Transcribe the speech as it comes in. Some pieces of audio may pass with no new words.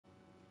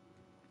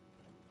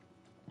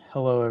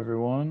Hello,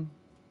 everyone.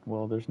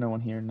 Well, there's no one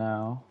here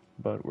now,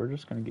 but we're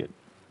just gonna get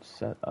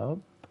set up.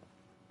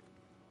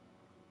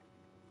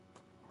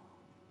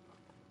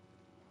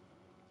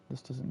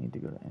 This doesn't need to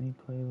go to any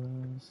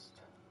playlist.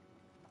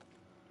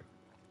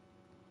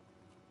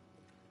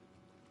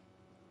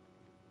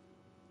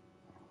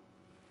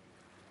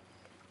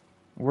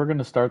 We're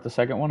gonna start the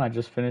second one. I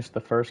just finished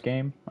the first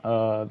game,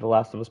 The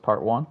Last of Us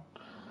Part 1.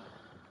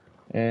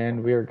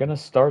 And we are gonna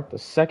start the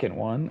second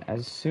one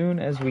as soon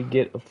as we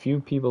get a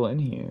few people in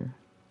here.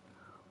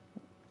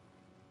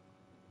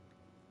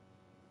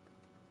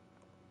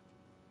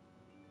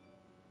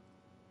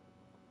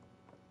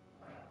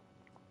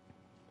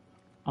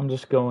 I'm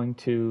just going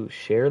to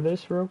share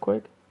this real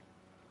quick.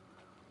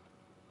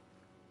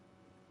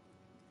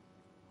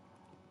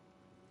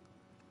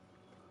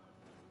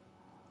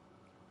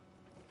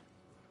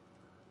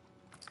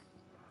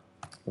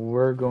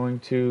 We're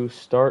going to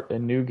start a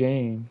new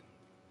game.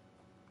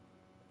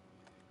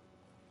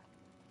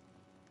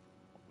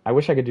 I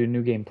wish I could do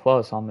New Game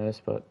Plus on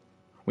this, but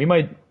we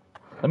might.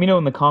 Let me know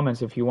in the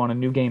comments if you want a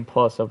New Game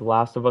Plus of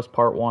Last of Us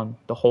Part 1,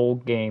 the whole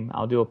game.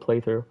 I'll do a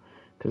playthrough,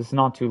 because it's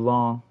not too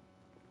long.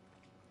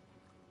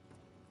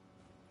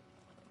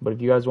 But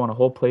if you guys want a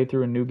whole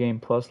playthrough and New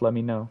Game Plus, let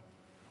me know.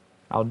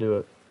 I'll do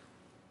it.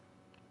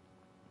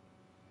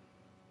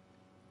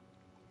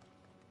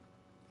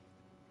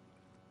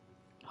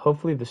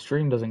 Hopefully the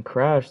stream doesn't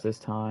crash this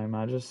time.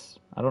 I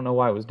don't know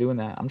why it was doing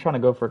that. I'm trying to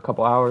go for a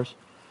couple hours.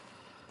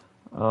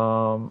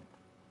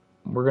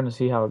 We're going to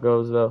see how it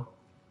goes, though.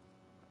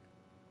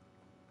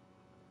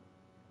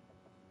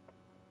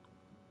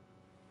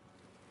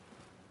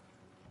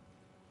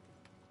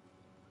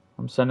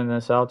 I'm sending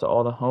this out to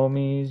all the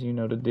homies. You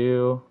know the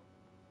deal.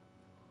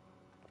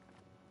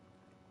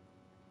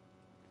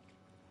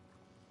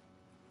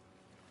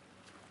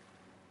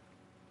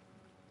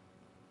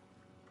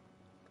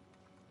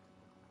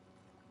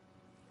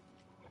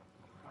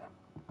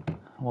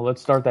 Well,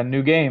 let's start that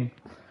new game.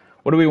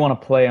 What do we want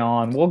to play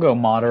on? We'll go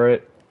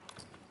moderate.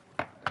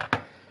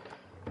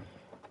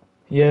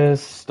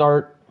 Yes,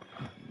 start.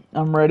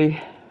 I'm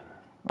ready.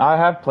 I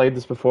have played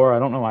this before. I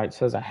don't know why it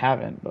says I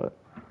haven't, but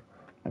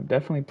I've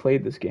definitely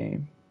played this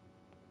game.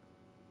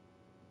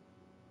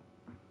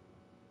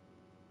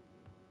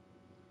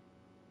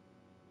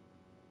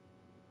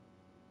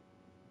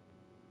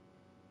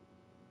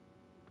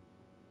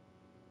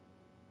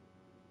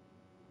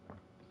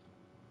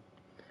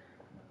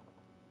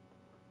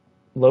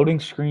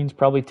 Loading screens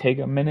probably take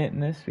a minute in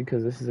this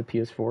because this is a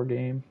PS4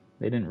 game.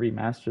 They didn't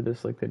remaster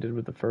this like they did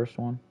with the first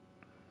one.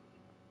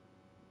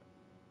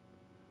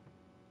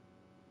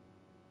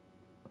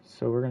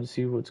 So we're going to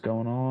see what's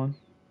going on.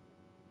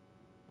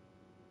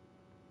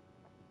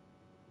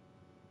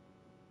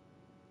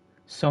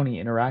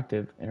 Sony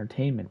Interactive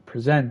Entertainment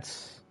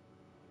presents.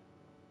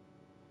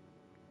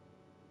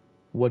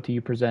 What do you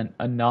present?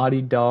 A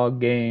Naughty Dog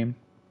game.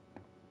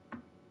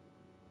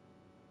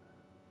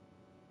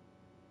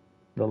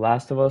 The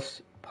Last of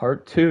Us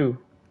Part 2.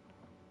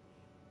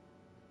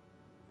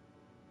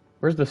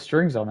 Where's the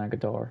strings on that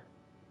guitar?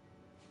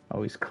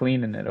 Oh, he's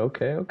cleaning it.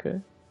 Okay,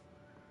 okay.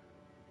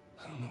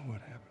 I don't know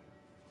what happened.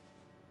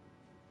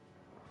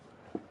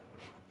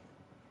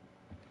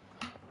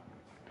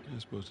 You're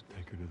supposed to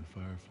take her to the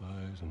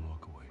Fireflies and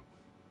walk away.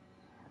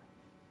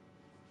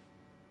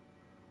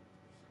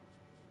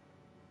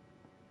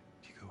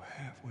 You go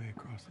halfway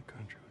across the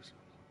country with someone.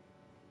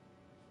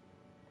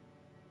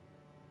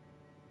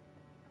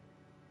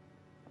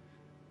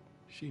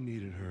 She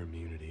needed her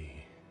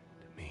immunity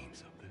to mean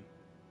something.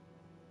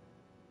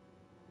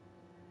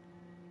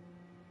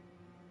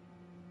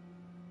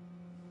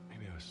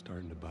 Maybe I was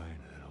starting to buy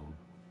into that old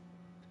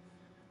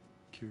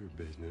cure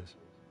business.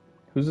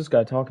 Who's this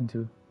guy talking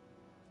to?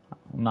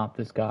 Not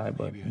this guy,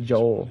 but Maybe I just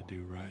Joel. wanted to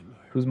do right by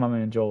her. Who's my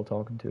man Joel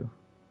talking to? And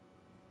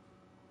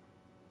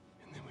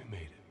then we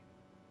made it.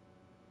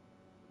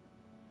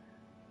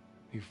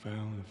 We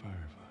found the Firefly.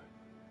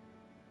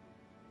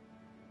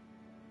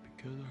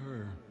 Because of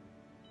her,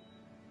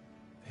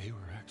 they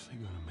were actually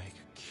going to make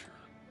a cure.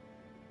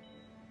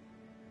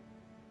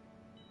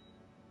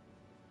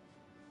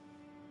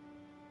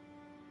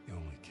 The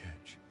only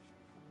catch,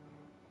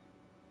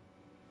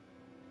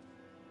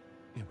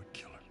 it would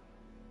kill her.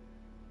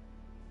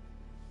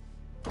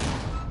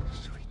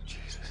 Sweet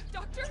Jesus.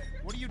 Doctor?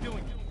 What are you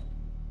doing?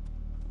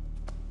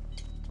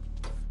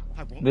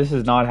 This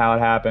is not how it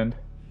happened.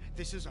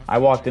 I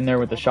walked in there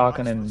with the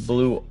shotgun and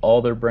blew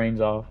all their brains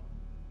off.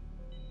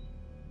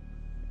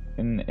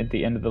 At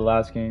the end of the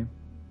last game.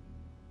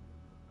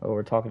 Oh,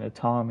 we're talking to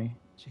Tommy.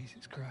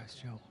 Jesus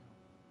Christ, Joel.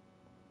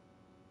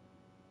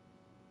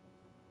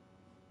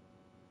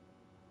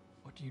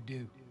 What do you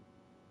do?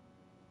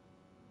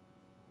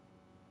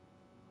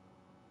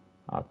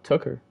 I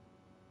took her.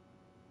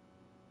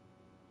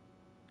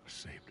 I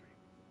saved her.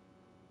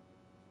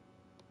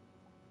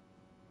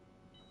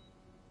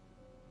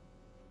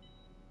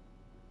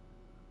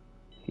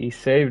 He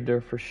saved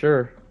her for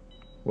sure.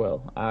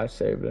 Well, I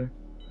saved her.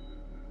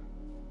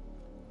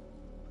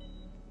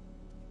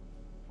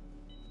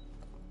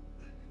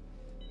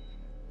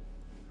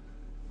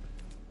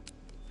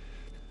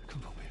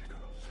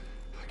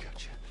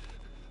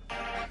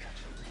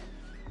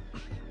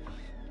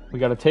 We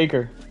gotta take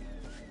her.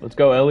 Let's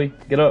go, Ellie.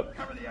 Get up.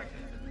 Cover the exit.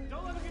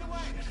 Don't let him get away!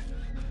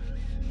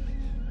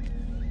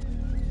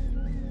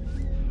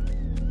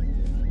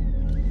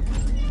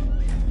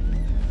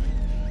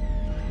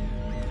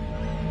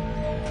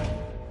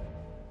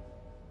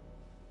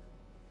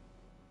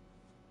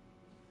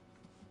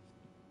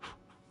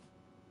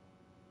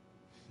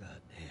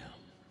 Goddamn.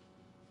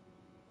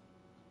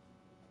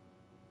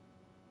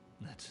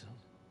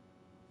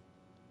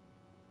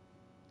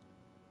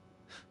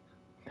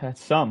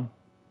 That's some.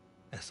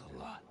 That's a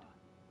lot.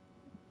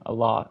 A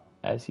lot,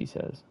 as he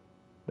says.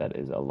 That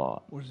is a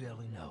lot. What does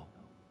Ellie know?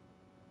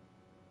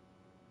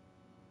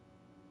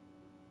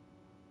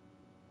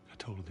 I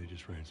told her they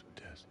just ran some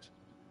tests.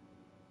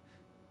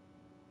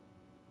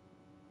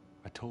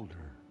 I told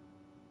her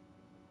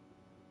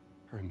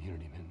her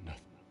immunity meant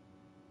nothing.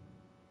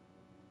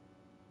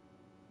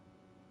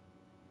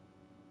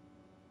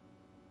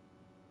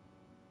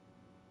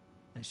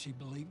 And she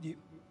believed you?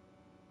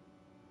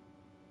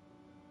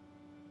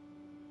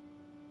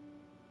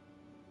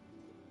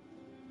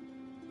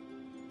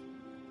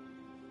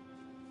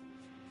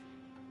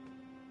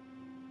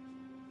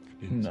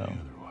 Didn't say No.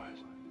 otherwise.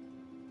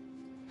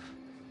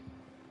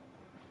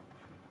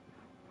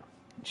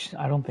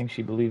 I don't think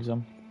she believes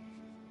him.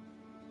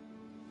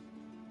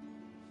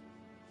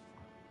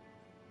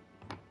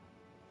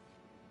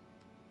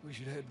 We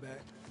should head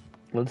back.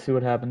 Let's see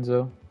what happens,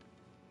 though.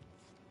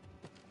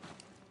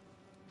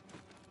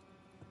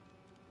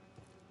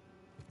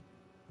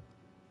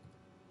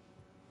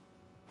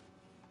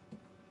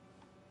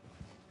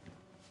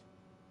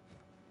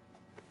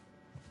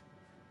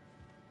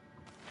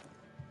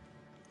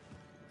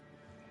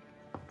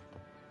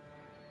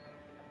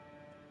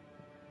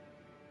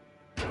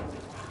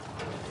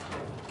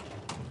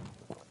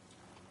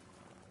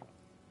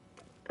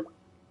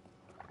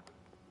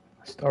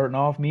 Starting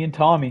off, me and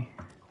Tommy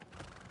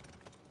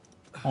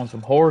on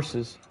some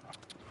horses.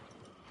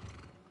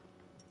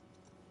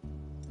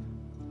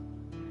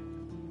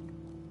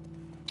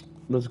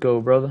 Let's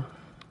go, brother.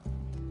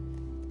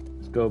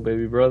 Let's go,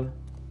 baby brother.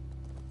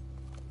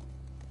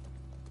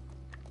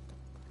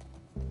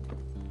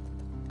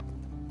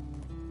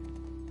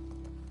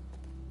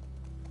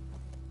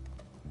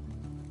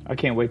 I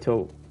can't wait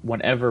till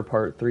whenever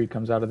part 3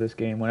 comes out of this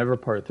game. Whenever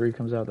part 3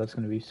 comes out, that's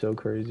going to be so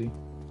crazy.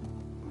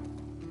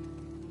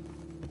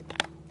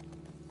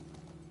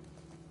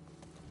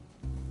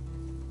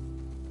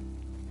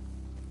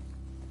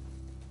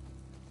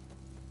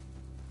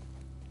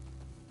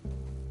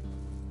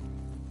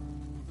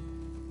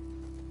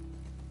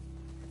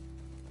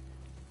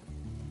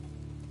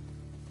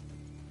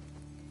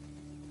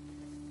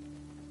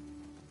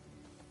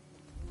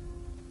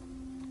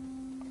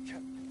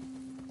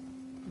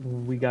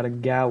 We got a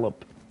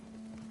gallop.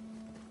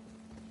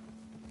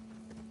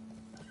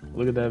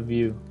 Look at that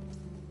view.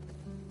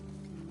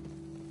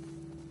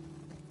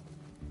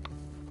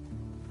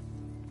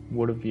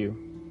 What a view.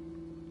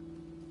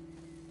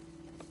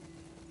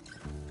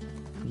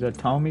 Is that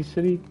Tommy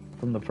City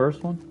from the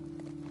first one?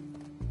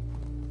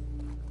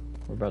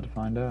 We're about to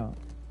find out.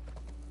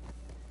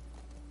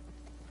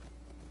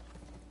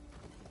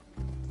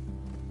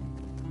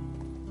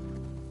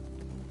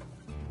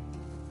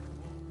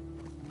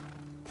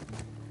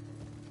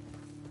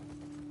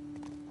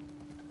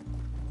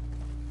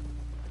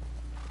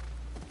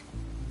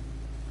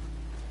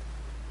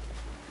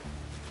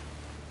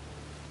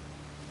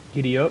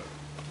 Giddy up.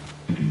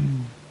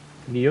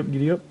 Giddy up,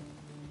 giddy up.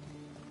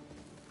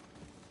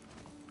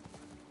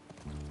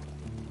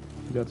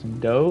 We got some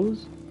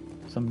doughs.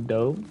 Some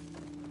dough.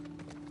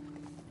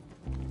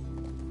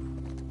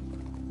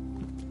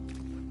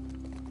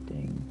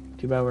 Dang.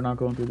 Too bad we're not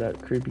going through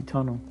that creepy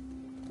tunnel.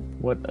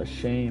 What a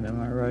shame, am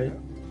I right?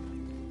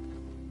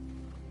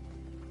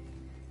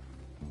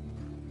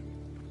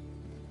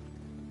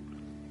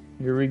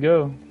 Here we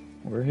go.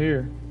 We're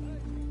here.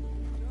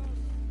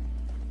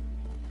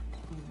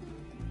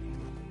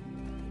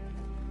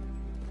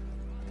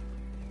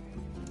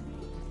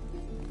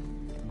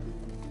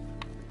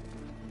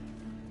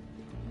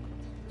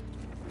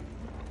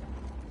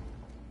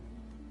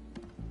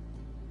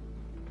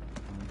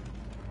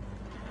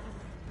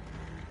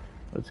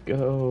 Let's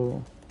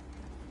go.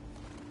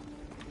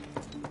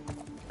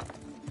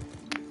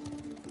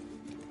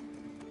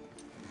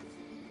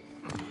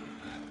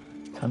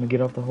 Time to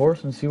get off the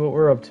horse and see what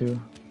we're up to.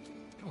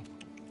 Oh,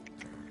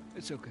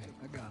 it's okay.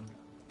 I got him.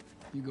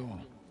 You go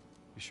on.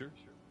 You sure?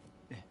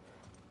 Yeah.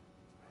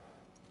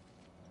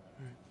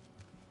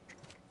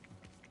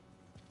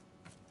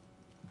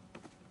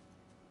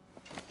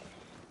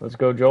 Let's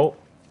go, Joel.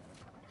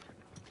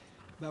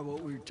 About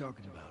what we were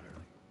talking about earlier.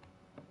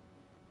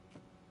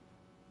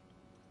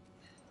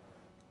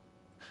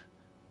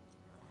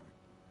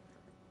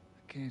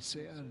 I can't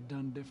say I'd have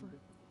done different.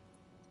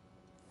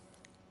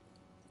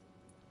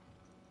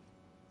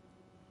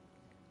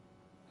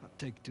 I'll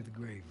take it to the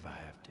grave if I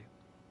have to.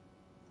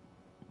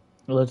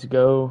 Let's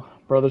go.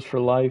 Brothers for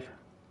life.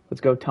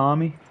 Let's go,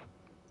 Tommy.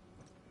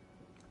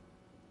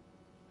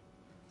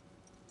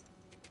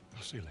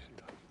 I'll see you later,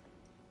 Tom.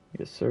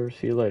 Yes, sir.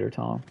 See you later,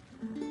 Tom.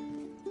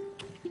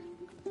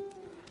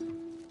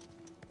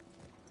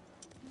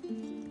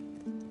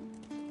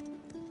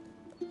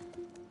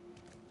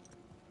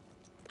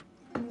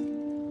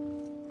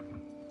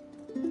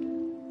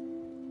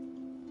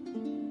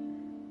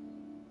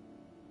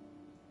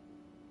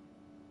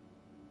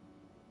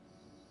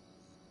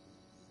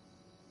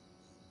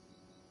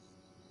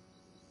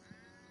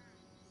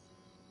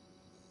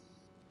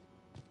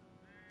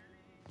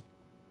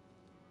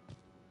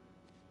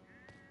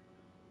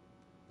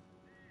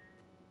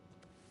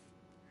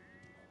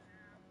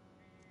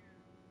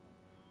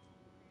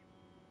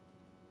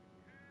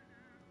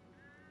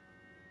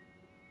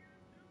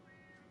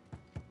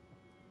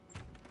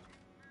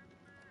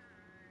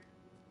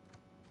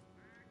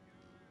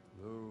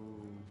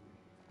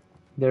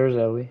 There's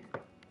Ellie.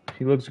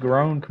 She looks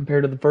grown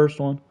compared to the first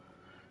one.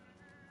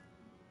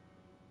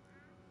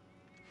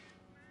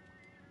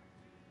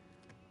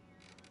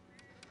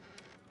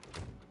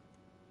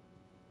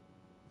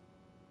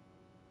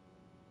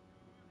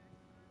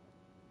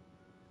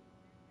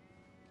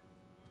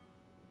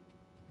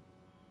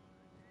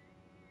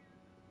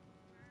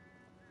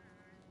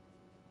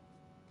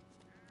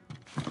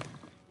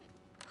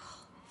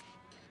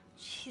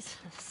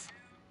 Jesus.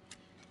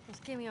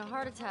 Almost gave me a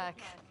heart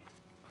attack.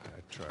 I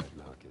tried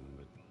knocking,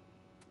 but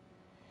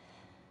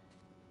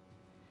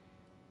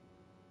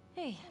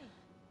Hey,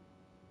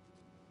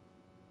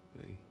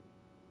 hey,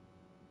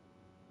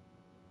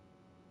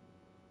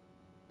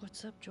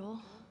 what's up, Joel?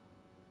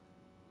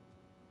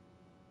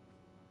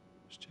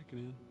 just checking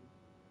in.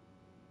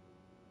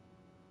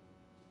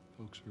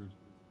 Folks are,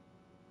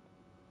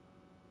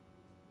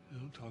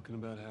 talking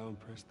about how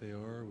impressed they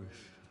are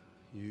with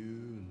you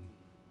and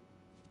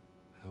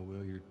how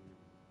well you're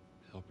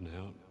helping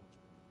out.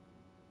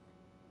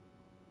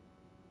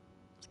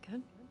 It's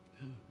good.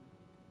 Yeah.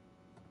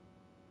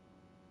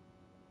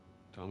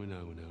 Tommy and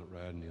I went out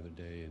riding the other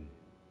day, and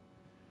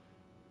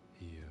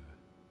he,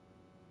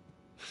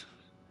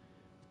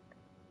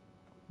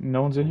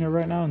 No one's in here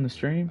right now in the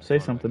stream. Say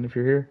something if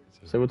you're here.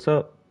 Say what's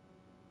up.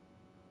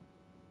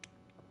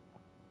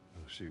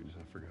 oh shoot,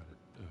 I forgot it.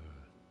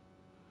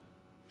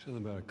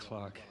 Something about a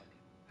clock.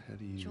 How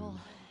do you... Joel,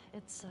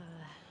 it's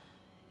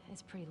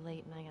pretty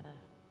late and I gotta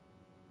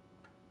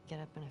get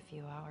up in a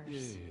few hours.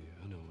 Yeah,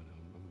 I know.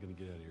 I'm gonna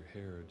get out of your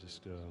hair.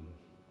 Just,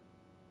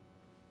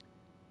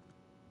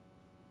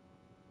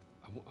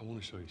 I want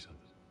to show you something.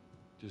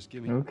 Just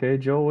give me... Okay,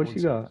 Joel, what one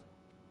you second. got?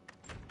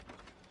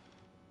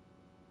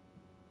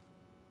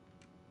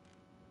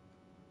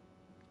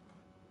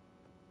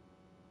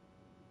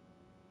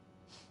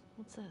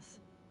 What's this?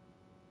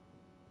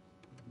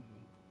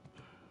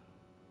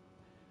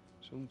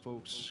 Some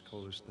folks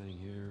call this thing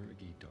here a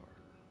guitar.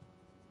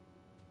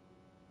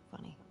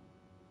 Funny.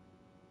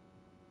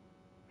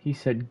 He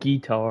said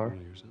guitar.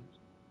 Wanna hear something?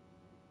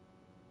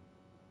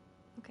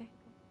 Okay.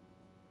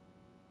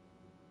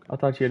 I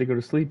thought you had to go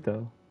to sleep,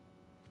 though.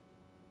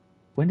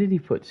 When did he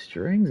put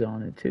strings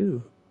on it,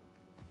 too?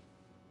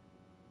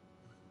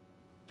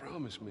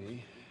 Promise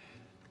me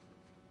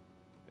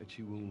that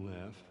you won't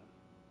laugh.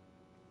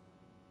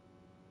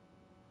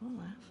 I won't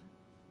laugh.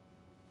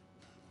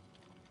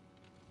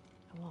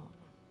 I won't.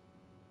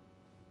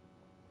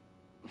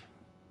 I'm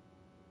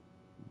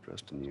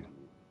trusting you.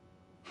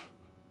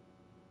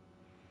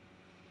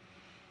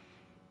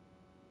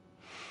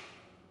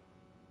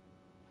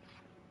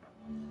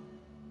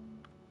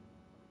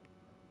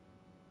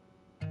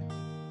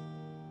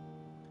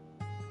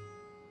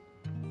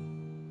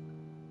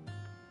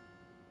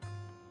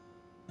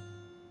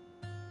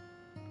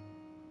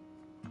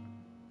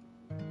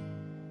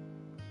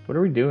 What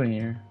are we doing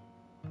here?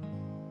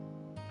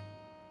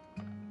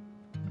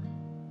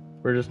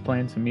 We're just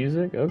playing some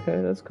music?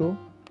 Okay, that's cool.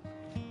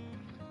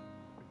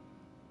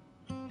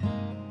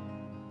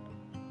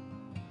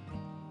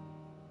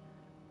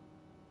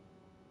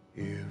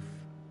 If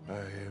I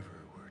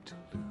ever were to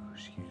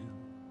lose you,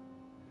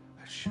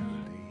 I'd surely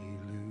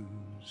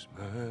lose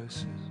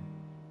myself.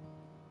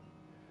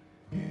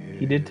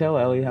 He did tell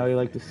Ellie how he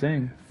liked to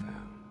sing.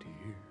 Found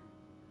here,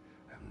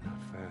 I'm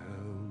not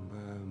found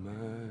by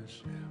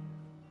myself.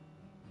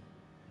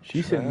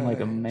 She's sitting like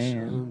a Try,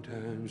 man.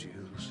 sometimes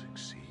you'll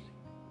succeed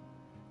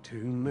to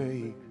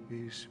make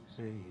this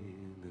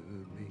man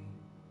of me.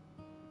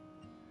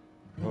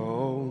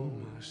 All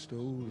my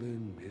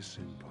stolen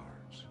missing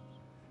parts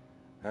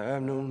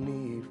I've no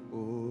need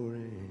for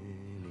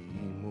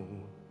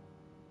anymore.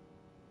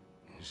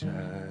 'Cause I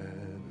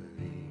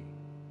believe,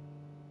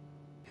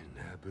 and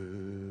I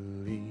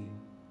believe,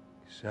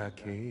 'cause I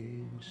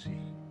can see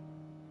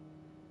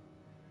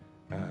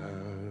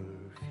our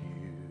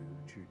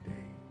future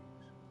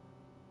days,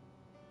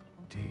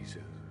 days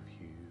of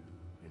you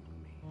and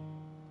me.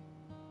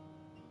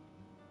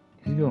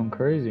 He's going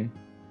crazy.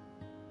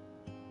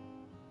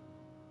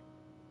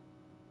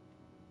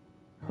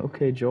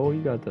 Okay, Joel,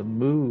 you got the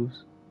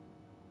moves.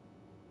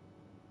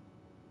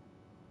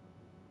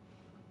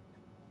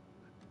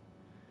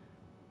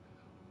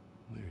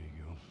 There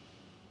you go.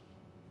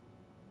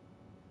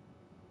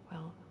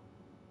 Well,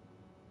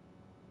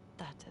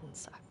 that didn't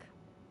suck.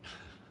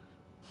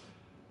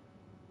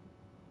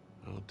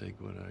 I'll take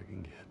what I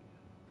can get.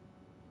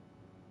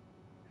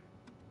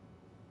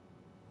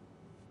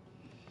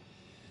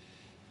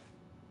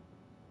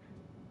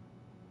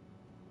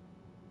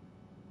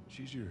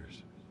 She's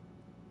yours.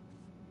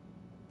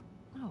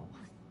 No.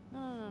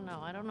 No.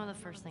 I don't know the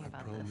first thing I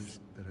about promise this.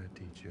 that I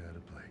teach you how to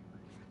play.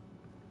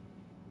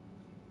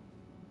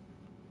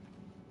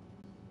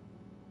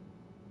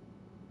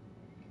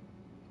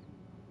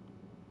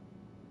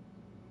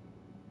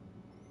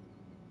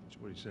 So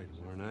what do you say,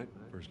 tomorrow night?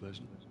 First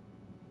lesson?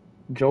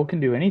 Joel can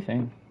do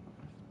anything.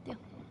 Yeah.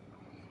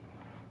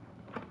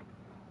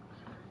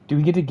 Do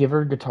we get to give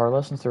her guitar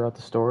lessons throughout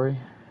the story?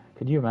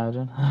 Could you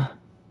imagine?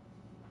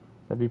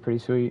 That'd be pretty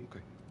sweet. Okay.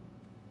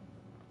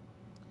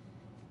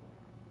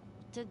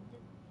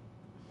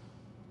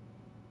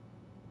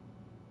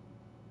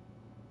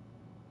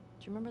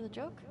 you remember the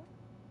joke?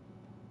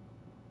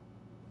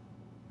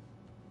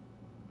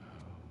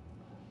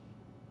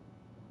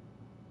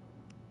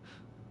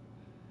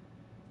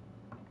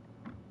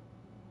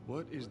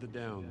 What is the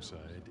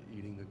downside to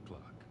eating a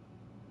clock?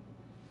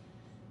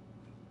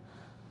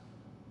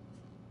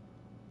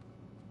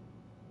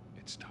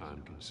 It's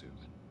time consuming.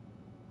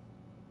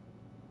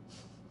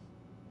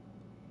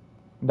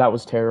 That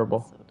was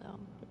terrible. So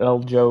dumb. L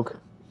joke.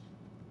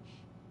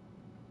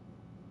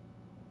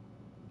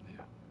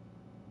 Yeah.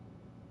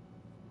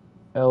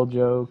 L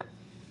joke.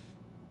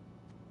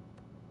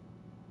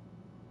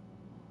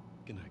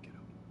 Good night, kiddo.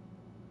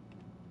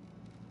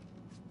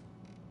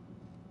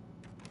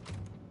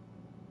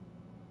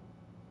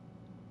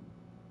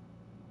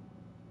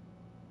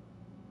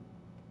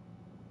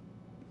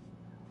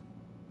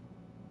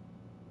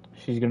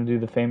 She's gonna do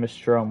the famous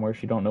strum where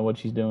she don't know what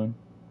she's doing.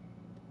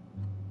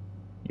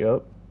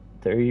 Yup.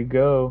 There you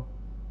go.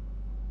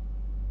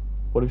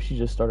 What if she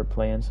just started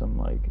playing some,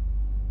 like,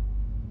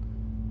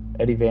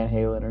 Eddie Van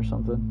Halen or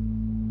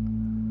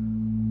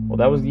something? Well,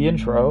 that was the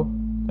intro.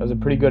 That was a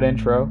pretty good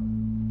intro.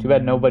 Too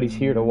bad nobody's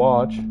here to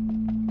watch.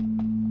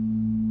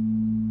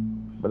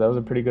 But that was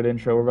a pretty good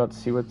intro. We're about to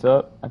see what's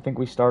up. I think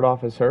we start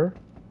off as her.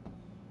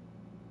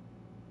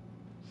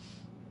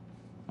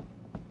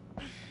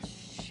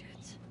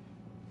 Shit.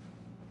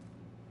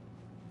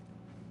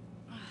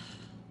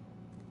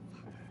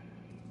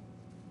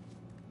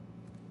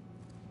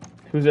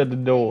 Who's at the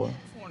door?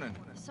 Morning.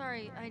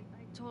 Sorry, I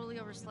totally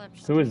overslept.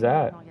 Just Who is keep moving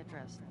that? and I'll get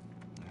dressed.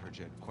 I heard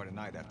you had quite a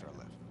night after I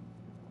left.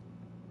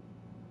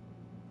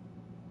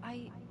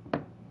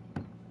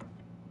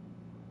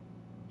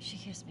 She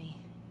kissed me.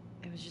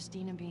 It was just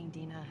Dina being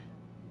Dina.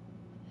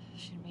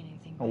 She didn't mean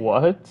anything. bad.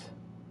 What?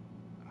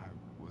 I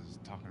was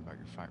talking about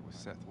your fight with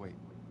Seth. Wait,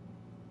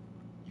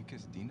 you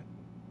kissed Dina?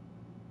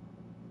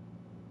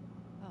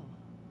 Oh.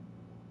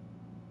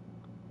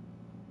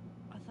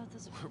 I thought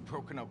this was... We're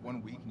broken up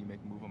 1 week and you make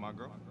a move on my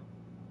girl?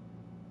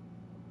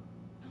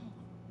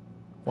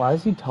 Why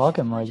is he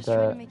talking I like just tried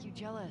to that? make you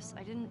jealous.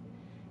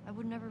 I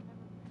would never...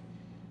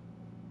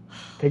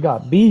 They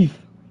got beef.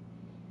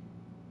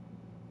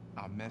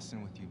 I'm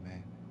messing with you,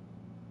 man.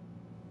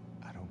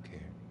 I don't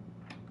care.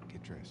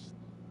 Get dressed.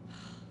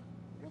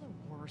 You're the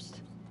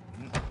worst.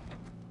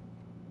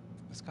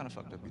 It's kind of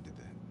fucked up you did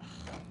that.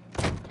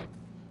 Get your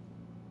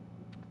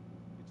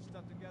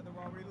stuff together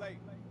while we're late.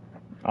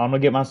 I'm gonna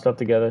get my stuff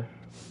together.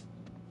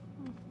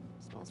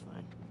 Smells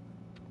fine.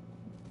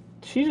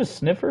 Did she just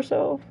sniff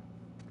herself?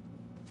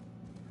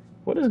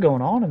 What is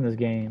going on in this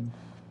game?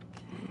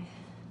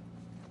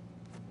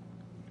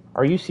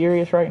 Are you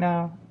serious right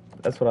now?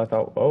 That's what I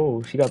thought.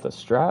 Oh, she got the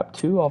strap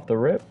too off the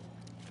rip.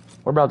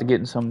 We're about to get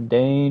in some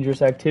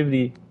dangerous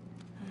activity.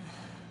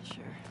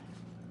 Sure.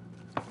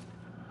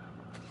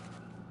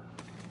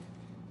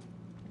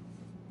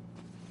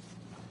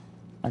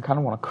 I kind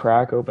of want to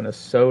crack open a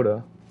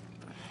soda.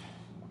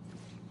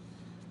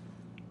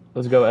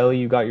 Let's go, Ellie.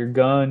 You got your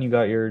gun. You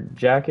got your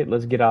jacket.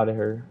 Let's get out of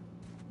here.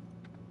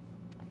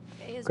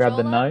 Hey, is Grab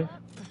the Joel knife.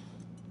 up?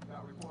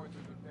 Got reports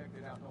of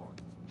infected out north.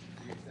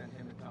 We sent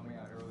him and Tommy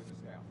out early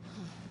to scout.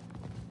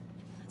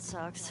 That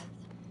sucks.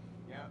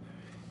 Yeah.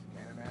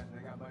 Can't imagine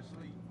they got much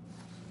sleep.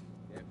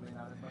 Definitely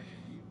not as much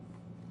as you.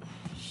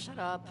 Shut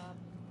up.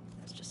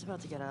 I was just about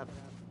to get up.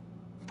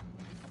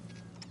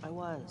 I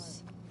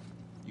was.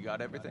 You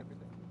got everything?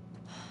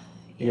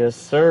 Yes,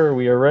 sir.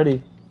 We are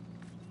ready.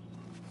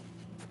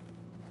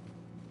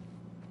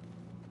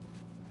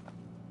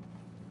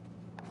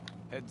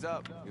 Heads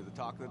up. You're the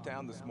talk of the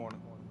town this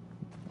morning.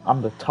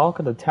 I'm the talk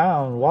of the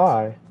town.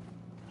 Why?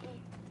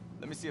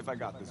 Let me see if I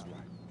got this right.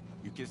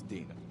 You kissed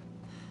Dina,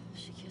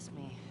 She kissed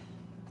me.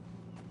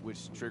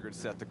 which triggered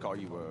Seth to call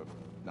you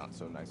a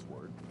not-so-nice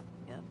word.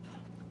 Yep.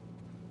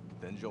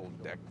 Then Joel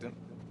decked him,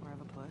 More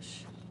of a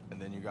push.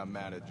 and then you got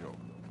mad at Joel.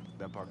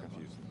 That part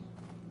confused me.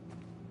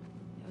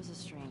 It was a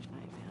strange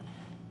night, man.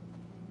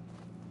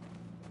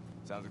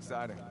 Sounds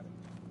exciting.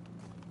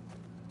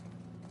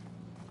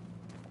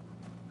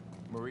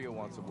 Maria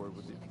wants a word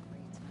with you.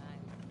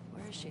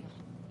 Where is she?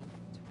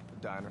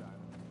 Diner.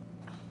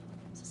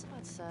 Is this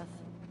about Seth?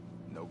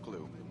 No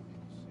clue.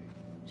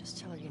 Just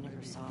tell her you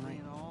never saw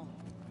me.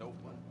 Nope.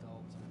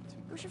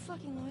 Where's your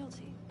fucking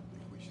loyalty?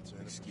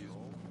 Excuse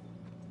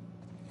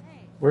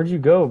me. Where'd you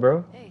go,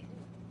 bro? Hey,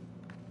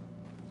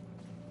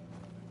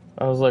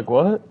 I was like,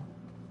 what?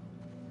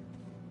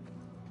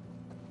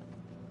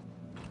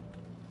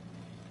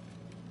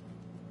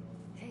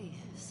 hey,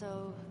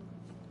 so...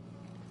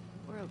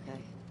 We're okay,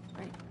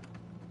 right?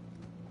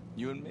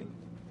 You and me?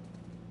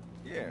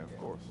 Yeah, of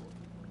course.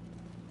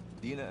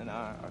 Dina and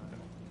I are...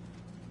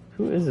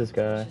 Who is this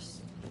guy?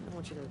 Just, I don't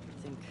want you to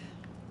think...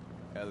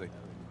 Ellie.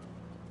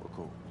 We're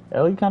cool.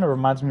 Ellie kind of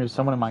reminds me of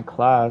someone in my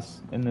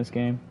class in this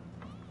game.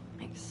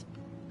 Thanks.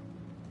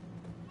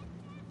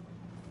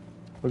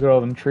 Look at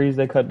all them trees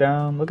they cut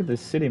down. Look at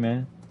this city,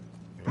 man.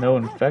 No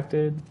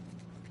infected.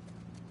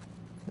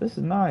 This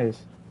is nice.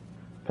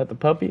 Pet the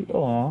puppy.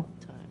 Aw. Time.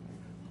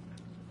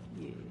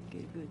 Yeah,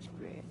 get a good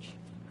scratch.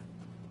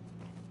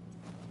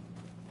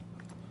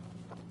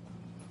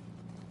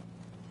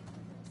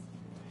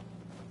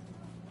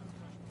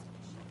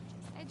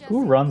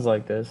 Who runs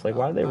like this? Like,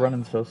 why are they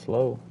running so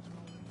slow?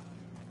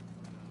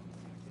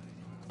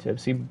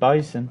 Tipsy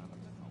Bison.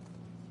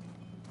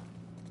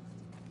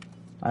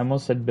 I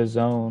almost said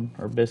Bizone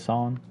or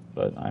Bison,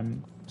 but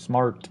I'm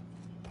smart.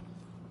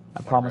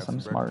 I promise I'm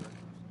smart.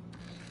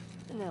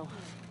 No.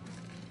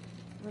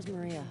 Where's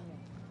Maria?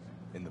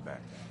 In the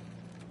back.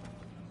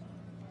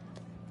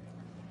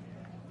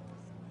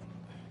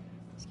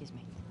 Excuse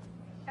me.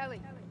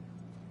 Ellie.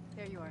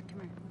 There you are.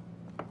 Come here.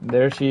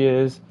 There she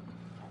is.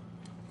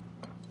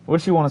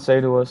 What's she want to say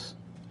to us?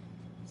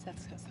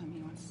 Seth's got something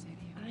he wants to say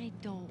to you. I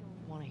don't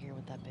want to hear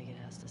what that bigot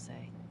has to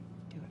say.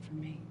 Do it for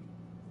me.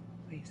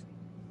 Please.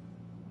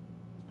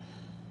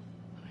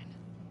 Fine.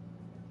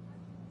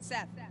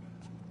 Seth.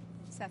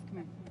 Seth, come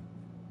here.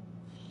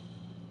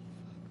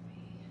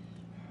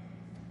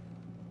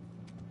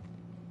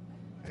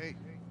 Hey.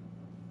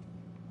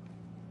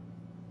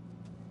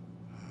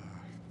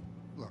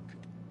 Look,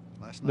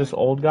 last This night,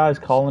 old guy's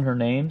calling her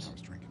names. I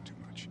was drinking too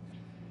much.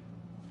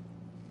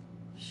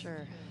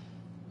 Sure.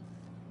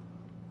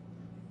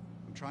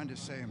 I'm trying to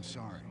say I'm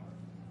sorry.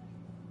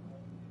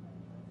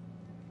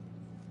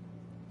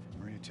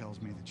 Maria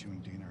tells me that you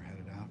and Dean are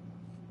headed out.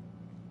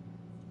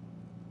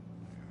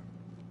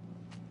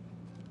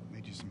 I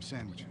made you some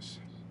sandwiches.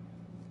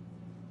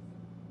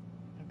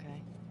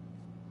 Okay.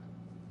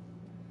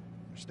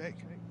 Or steak.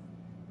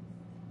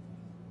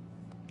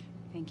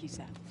 Thank you,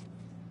 Seth.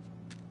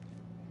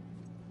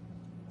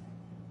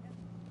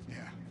 Yeah.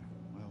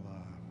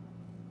 Well,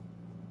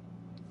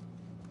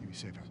 you be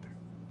safe out there.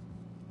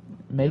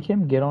 Make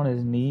him get on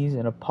his knees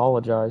and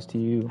apologize to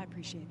you. I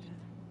appreciate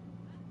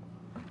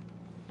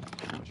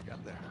that. What you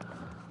got there?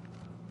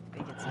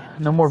 Bigot sandwiches.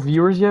 No more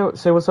viewers yet?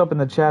 Say what's up in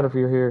the chat if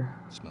you're here.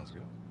 Smells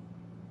good.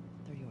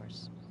 They're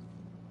yours.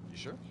 You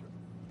sure?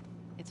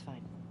 It's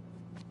fine.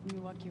 Let me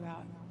walk you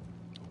out.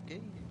 Okay.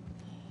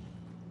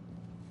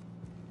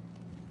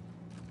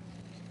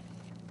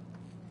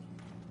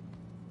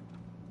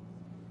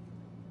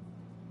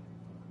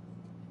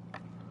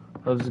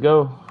 Let's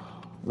go.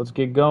 Let's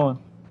get going.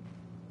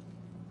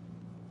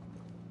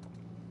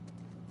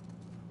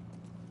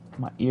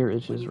 My ear When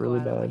itches you really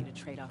go out, I want bad. you to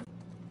trade off.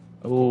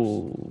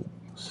 Ooh.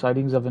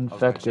 Sightings of I was gonna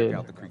check infected.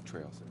 out the creek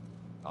trails.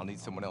 I'll need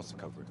someone else to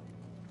cover it.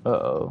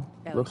 Uh-oh.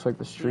 Looks like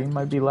the stream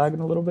might be lagging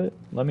a little bit.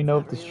 Let me know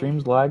if the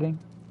stream's lagging.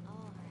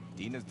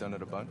 Dina's done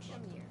it a bunch.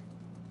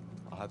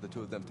 I'll have the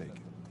two of them take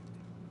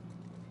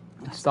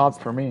it. It stopped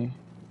for me.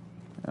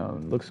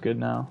 Looks good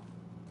now.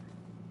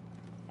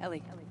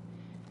 Ellie,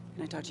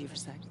 can I talk to you for a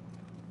sec?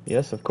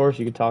 Yes, of course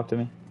you could talk to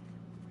me.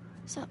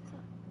 So,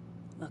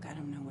 Look, I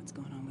don't know what's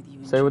going on with you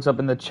and Say what's up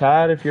in the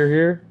chat if you're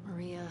here.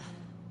 Maria,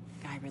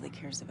 Guy really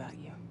cares about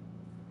you.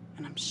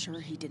 And I'm sure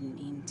he didn't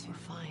mean to. we're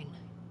fine.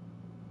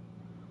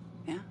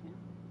 Yeah?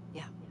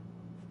 Yeah.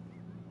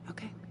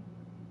 Okay.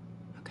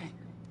 Okay.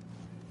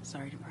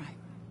 Sorry to pry.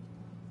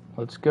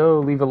 Let's go.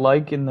 Leave a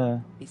like in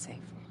the Be safe.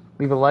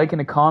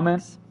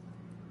 comment.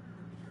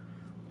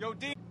 Yo,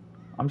 Dean.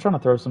 I'm trying to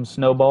throw some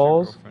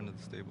snowballs. Girlfriend of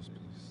the stables piece.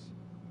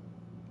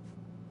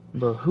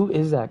 Bro, who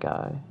is that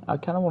guy? I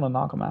kind of want to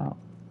knock him out.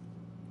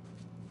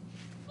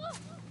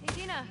 Hey,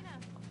 Dina.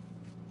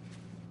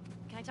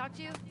 Can I talk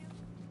to you?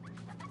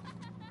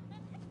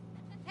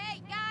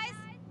 Hey, guys!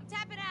 I'm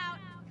tapping out.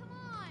 Come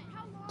on!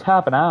 How long?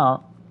 Tapping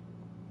out.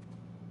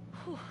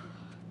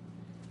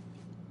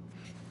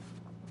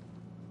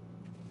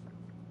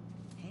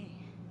 Hey.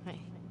 Hey.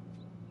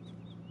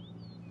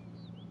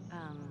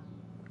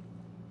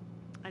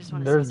 I just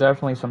want to There's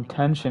definitely some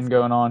tension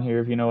going on here,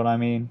 if you know what I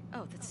mean.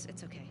 Oh,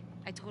 it's okay.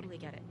 I totally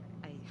get it.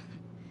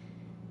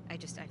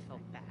 I felt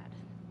bad.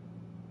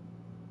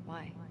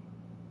 Why?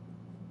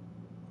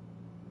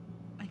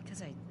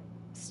 Because I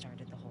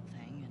started the whole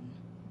thing and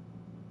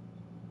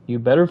You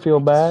better feel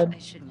bad. I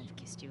shouldn't have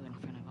kissed you in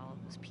front of all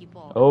of those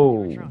people. Oh.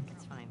 We were drunk,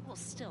 it's fine. Well,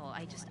 still,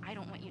 I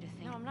don't want you to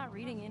think. No, I'm not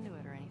reading into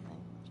it or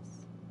anything.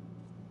 Just,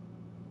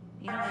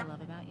 you know what I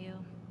love about you?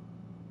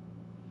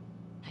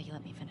 How you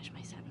let me finish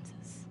my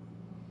sentences.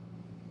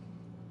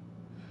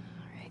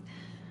 All right.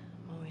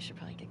 Well, we should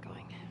probably get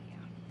going.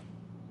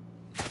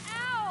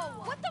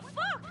 Ow! What the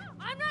fuck?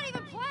 I'm not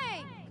even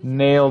playing!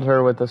 Nailed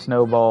her with a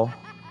snowball.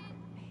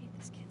 I hate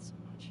this kid so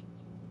much.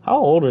 How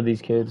old are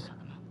these kids?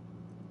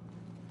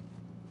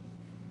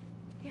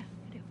 Yeah,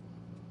 I do.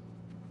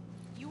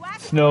 You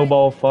act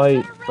Snowball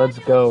fight. Turn around, Let's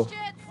you go. little shit.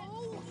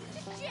 Oh,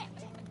 shit!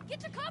 Get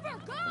to cover!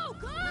 Go!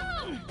 Go!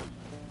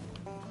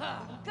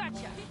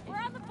 Gotcha! We're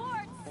on the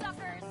board,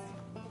 suckers!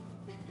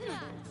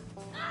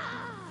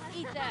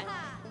 Eat that.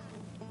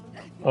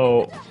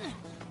 Oh.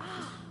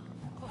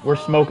 We're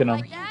smoking them.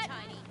 Like that?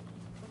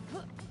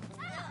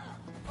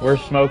 We're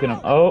smoking them.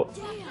 Oh.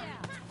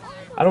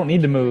 I don't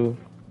need to move.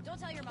 Don't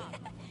tell your mom.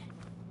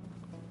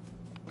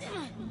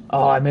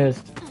 Oh, I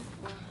missed. Look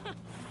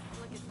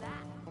at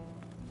that.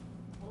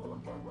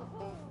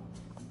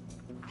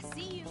 I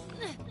see you.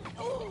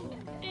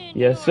 In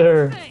Yes,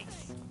 your sir.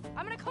 face.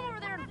 I'm gonna come over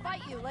there and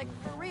fight you, like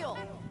for real.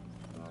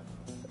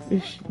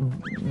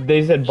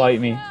 They said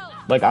bite me.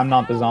 Like I'm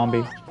not the zombie.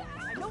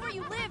 I know where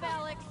you live,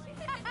 Alex.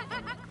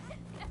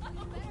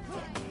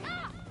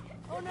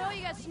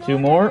 you got snow 2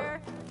 more.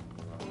 everywhere.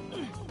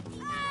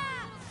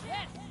 Ah,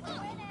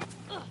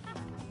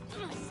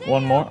 shit.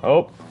 1 more.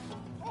 Oh,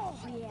 Oh,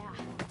 yeah.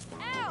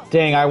 Ow.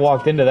 dang, I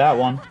walked into that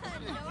one.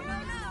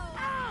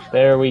 Ah,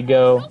 There we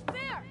go. no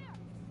fair.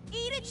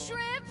 Eat it,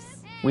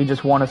 shrimps. We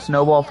just won a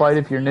snowball fight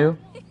if you're new.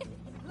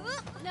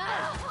 No.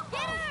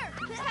 Get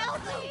her. Help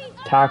me.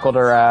 Tackled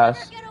her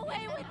ass. Get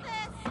away with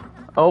this.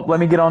 Oh, let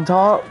me get on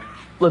top.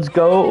 Let's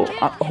go.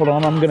 Hold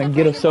on, I'm gonna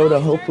get a soda.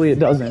 Hopefully it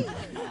doesn't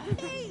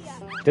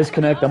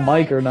disconnect the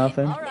mic or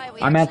nothing.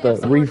 I'm at the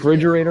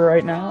refrigerator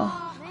right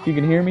now. You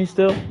can hear me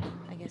still?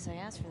 I guess I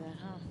asked for that,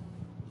 huh?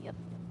 Yep.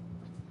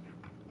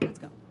 Let's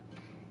go.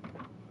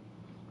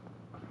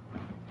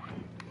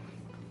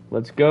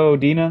 Let's go,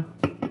 Dina.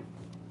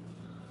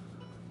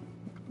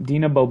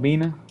 Dina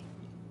Bobina.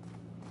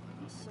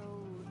 So,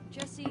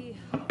 Jesse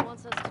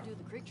wants us to do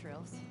the creek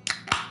trails.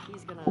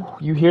 He's gonna...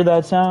 You hear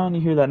that sound?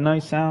 You hear that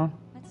nice sound?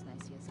 That's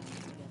nice you guys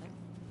together.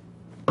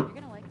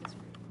 You're gonna like this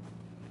group.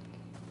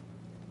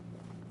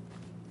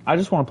 I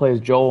just want to play as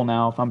Joel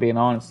now, if I'm being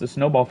honest. The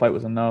snowball fight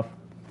was enough.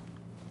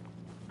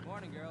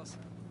 Morning, girls.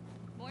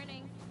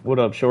 Morning. What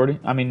up, Shorty?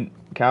 I mean,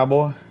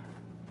 Cowboy.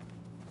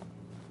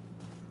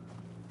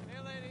 Hey,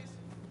 ladies.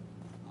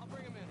 I'll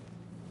bring him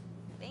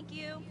in. Thank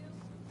you.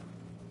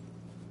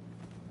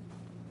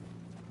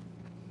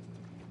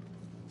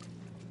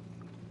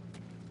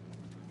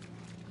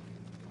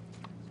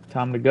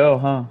 Time to go,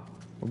 huh?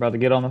 We're about to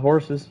get on the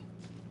horses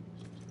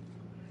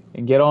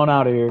and get on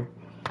out of here.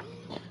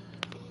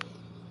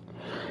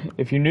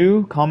 If you're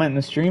new, comment in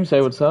the stream,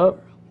 say what's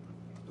up.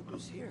 Look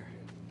who's here.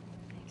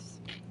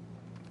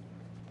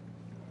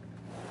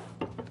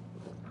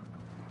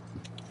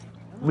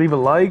 Leave a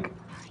like.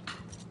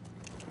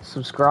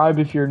 Subscribe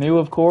if you're new,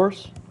 of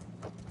course.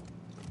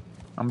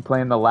 I'm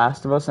playing The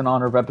Last of Us in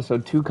honor of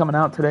episode 2 coming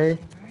out today.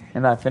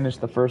 And I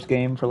finished the first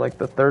game for like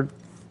the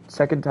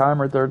second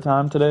time or third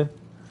time today.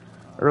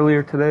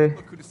 Earlier today.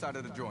 Look who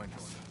decided to join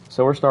us.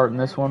 So we're starting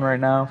this one right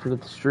now for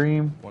the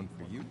stream. One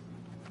for you,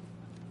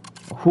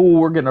 Ooh,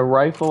 we're getting a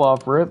rifle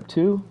off rip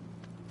too.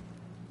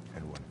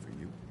 and one for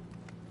you.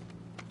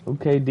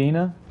 Okay,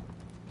 Dina.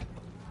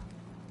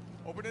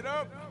 Open it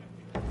up.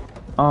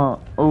 Oh,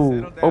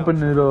 Settle down. open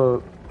it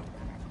up.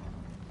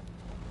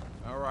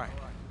 All right.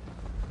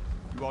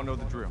 You all know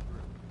the drill.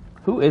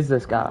 Who is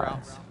this guy?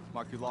 Routes,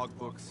 mark your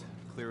logbooks,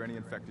 clear any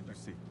infected you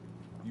see.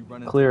 You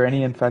run into Clear any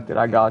anything infected,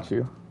 I got you.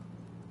 you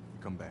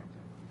come back.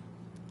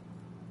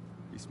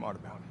 Be smart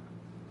about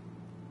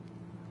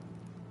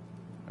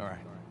it. All right.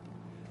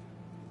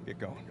 Get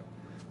going.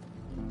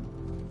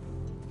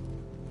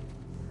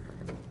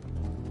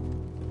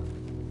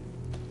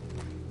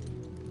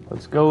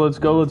 Let's go, let's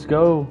go, let's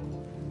go.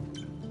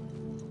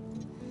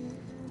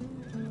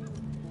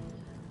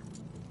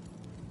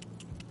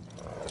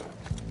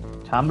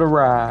 Time to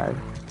ride.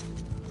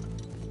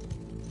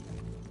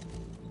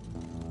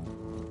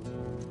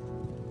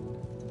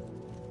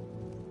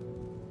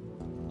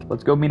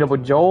 Let's go meet up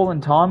with Joel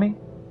and Tommy.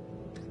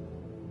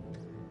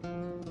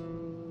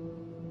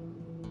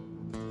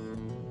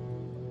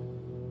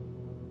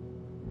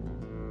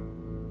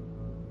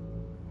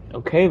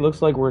 Okay,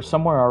 looks like we're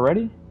somewhere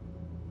already.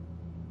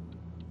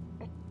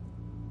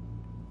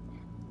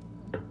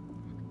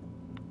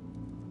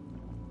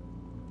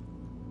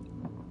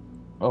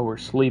 Oh, we're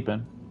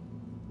sleeping.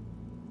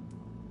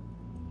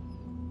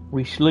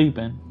 We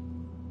sleeping.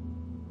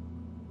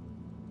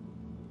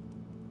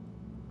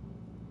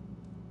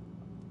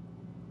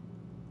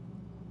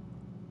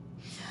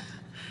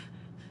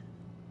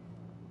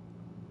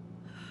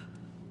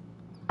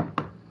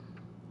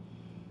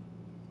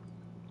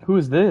 Who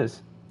is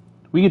this?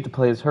 We get to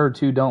play as her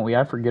too, don't we?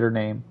 I forget her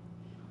name.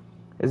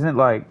 Isn't it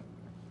like...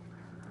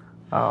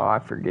 Oh, I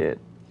forget.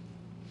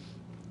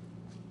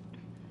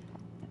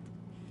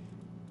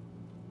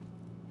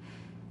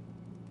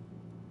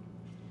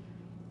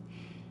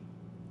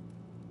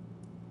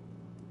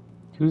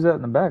 Who's that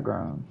in the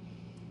background?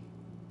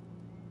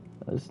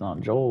 That's not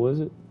Joel, is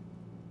it?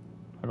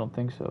 I don't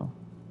think so.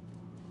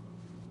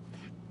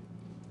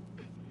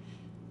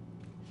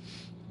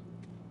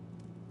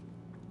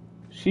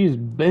 She's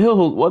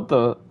built. What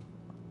the?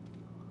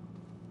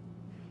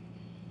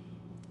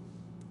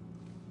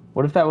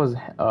 What if that was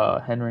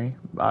Henry?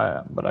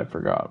 But I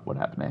forgot what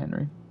happened to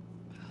Henry.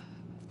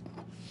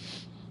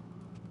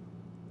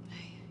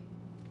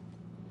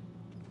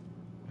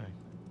 Hey,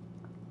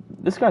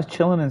 This guy's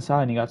chilling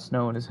inside and he got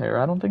snow in his hair.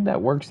 I don't think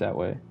that works that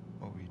way.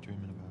 what were you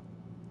dreaming about?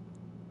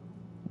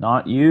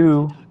 Not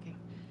you.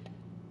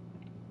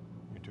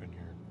 You're doing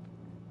your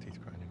teeth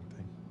grinding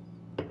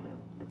thing.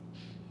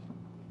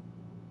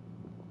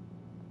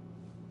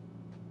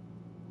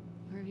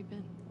 Where have you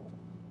been?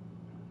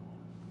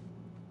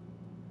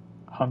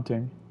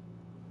 Hunting.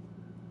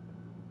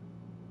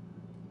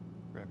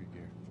 Grab your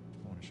gear.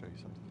 I want to show you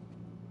something.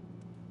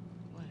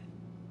 What?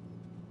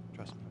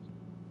 Trust me.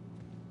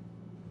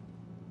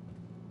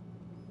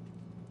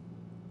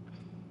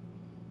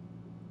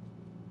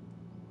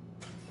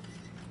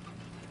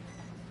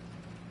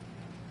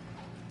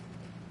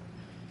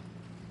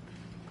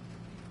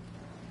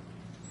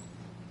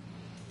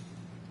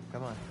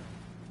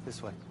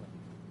 This way.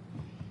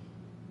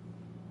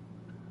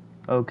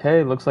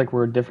 Okay, looks like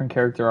we're a different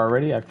character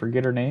already. I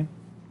forget her name.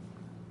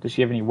 Does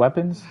she have any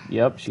weapons?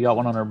 Yep, she got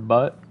one on her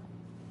butt.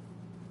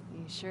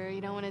 You sure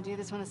you don't want to do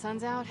this when the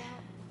sun's out?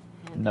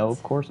 And No, it's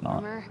of course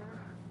not. warmer?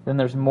 Then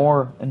there's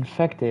more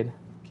infected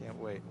Can't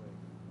wait.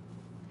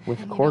 with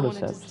And you don't want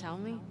to cordyceps. just tell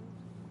me?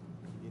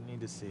 You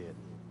need to see it.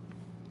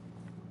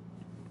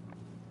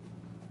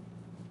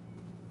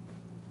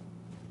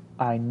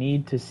 I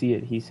need to see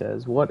it, he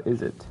says. What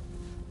is it?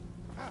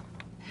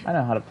 I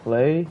know how to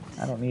play.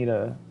 I don't need a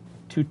What are you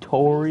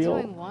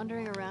tutorial. doing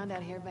wandering around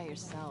out here by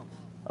yourself?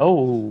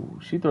 Oh,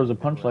 she throws a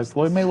punch like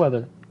Floyd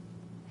Mayweather.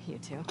 You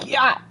too?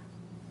 Yeah!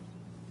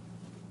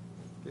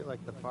 I feel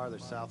like the farther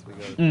south we go,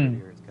 the Mm.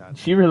 prettier it's gotten.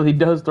 She really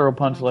does throw a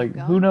punch Wanna keep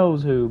like going? who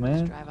knows who, Just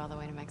man. drive all the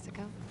way to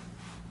Mexico?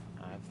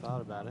 I've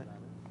thought about it.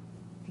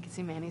 You can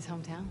see Manny's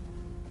hometown?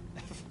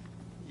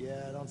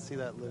 Yeah, I don't see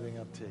that living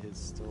up to his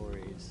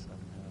stories somehow.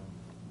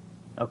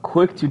 A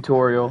quick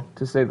tutorial,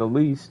 to say the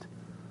least.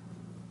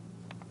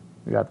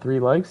 We got 3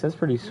 likes. That's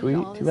pretty sweet.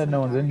 all Too this bad in no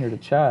the one's in dark? here to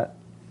chat.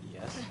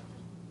 Yes.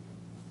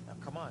 Now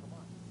come on.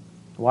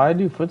 Why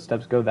do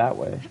footsteps go that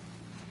way?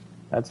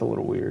 That's a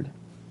little weird.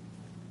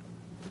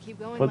 We keep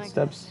going Footsteps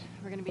like this.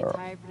 We're gonna be are-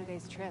 tired for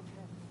today's trip.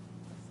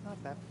 It's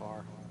not that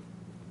far.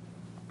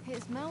 Hey,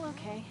 is Mel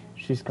okay?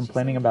 She's She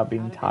complaining seemed about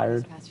being out of it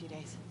tired. these past few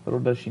days. Little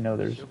does she know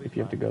there's if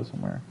you have to go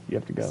somewhere, you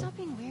have to go. Stop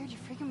being weird. You're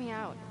freaking me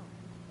out.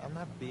 I'm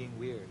not being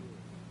weird.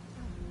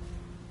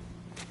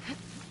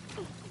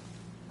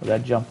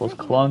 That jump was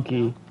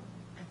clunky,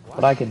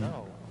 but I can.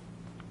 No.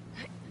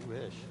 You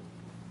wish.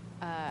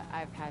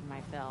 I've had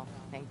my fill.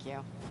 Thank you.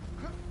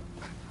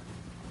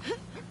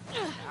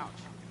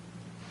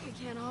 We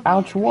can't all be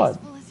Ouch, as what?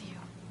 graceful as you.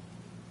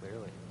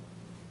 Clearly.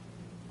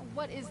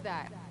 What is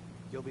that?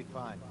 You'll be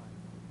fine.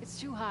 It's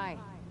too high.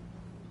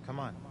 Come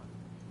on.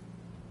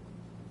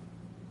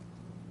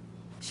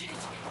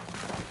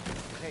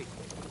 Hey,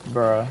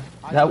 Bruh,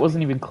 that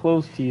wasn't even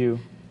close to you.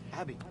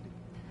 Abby.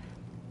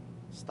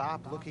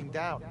 Stop looking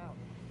down.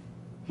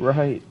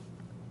 Right.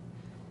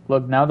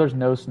 Look, now there's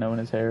no snow in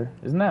his hair.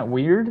 Isn't that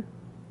weird?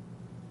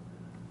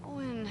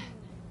 Owen,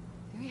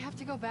 do we have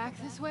to go back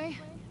this way?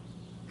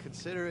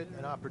 Consider it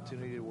an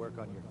opportunity to work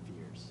on your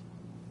fears.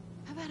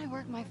 How about I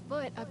work my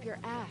foot up your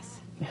ass?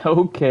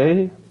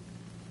 Okay.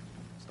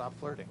 Stop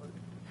flirting.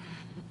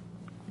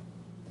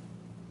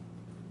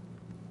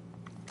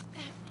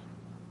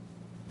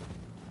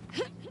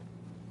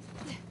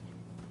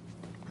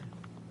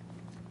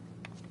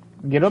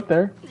 Get up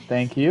there.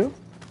 Thank you.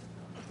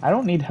 I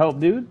don't need help,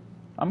 dude.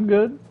 I'm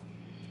good.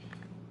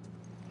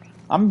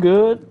 I'm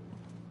good.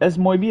 Es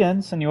muy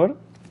bien, señor.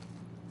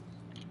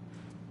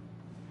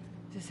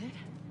 Is this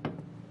it?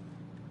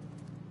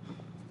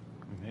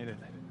 We made it.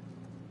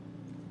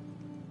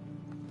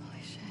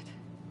 Holy shit.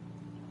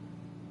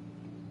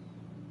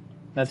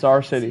 That's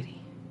our city.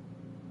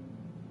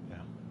 Yeah.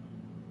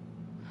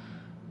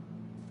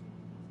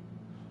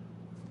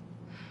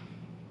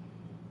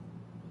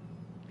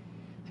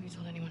 Have you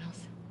told anyone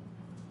else?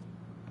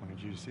 I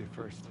wanted you to see it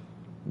first.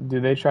 Do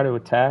they try to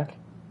attack?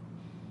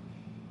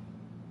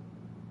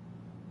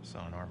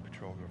 Saw an armed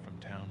patrol go from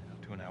town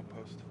to an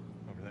outpost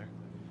over there.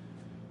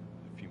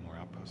 A few more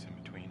outposts in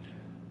between.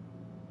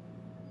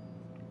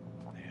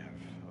 They have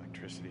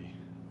electricity,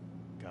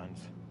 guns.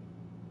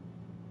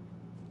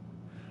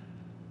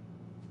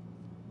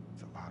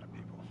 It's a lot of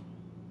people.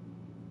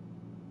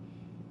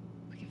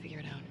 We can figure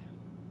it out.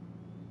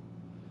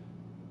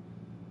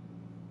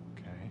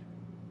 Okay.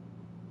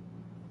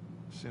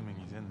 Assuming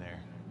he's in there,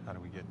 how do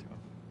we get to him?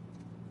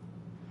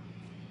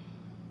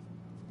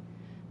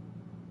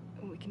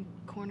 We can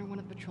corner one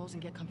of the patrols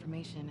and get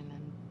confirmation, and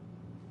then,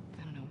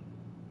 I don't know,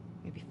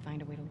 maybe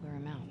find a way to lure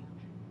him out.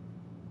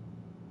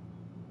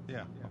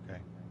 Yeah, okay.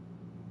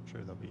 I'm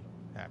sure they'll be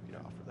happy to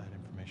offer that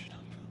information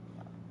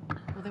up.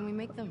 Well, then we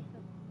make them.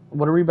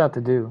 What are we about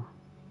to do?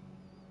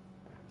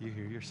 Do you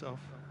hear yourself?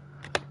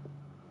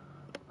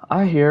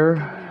 I hear.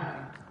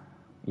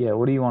 Yeah,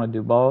 what do you want to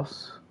do,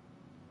 boss?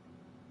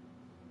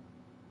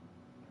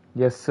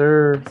 Yes,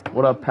 sir.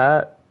 What up,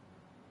 Pat?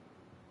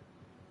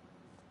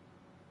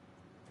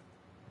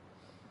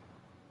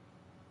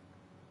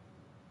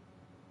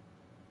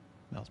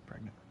 Mel's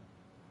pregnant.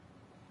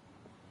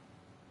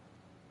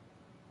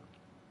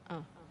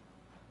 Oh.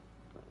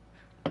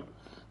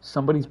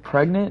 Somebody's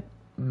pregnant?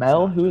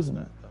 Mel? It's not Who just is it?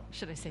 that, though.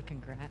 Should I say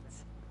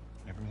congrats?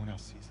 Everyone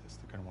else sees this.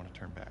 They're gonna want to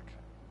turn back.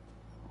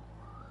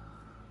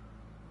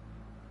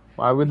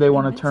 Why would they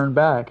want to turn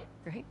back?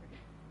 Right?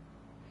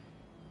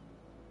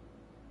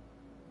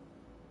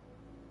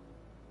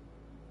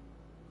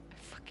 I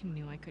fucking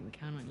knew I couldn't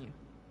count on you.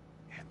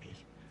 Abby,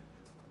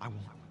 I want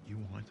what you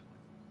want,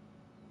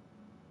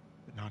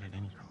 but not at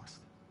any cost.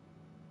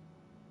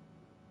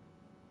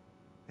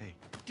 Hey,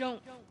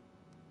 Don't.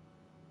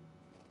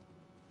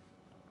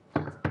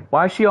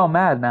 Why is she all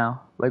mad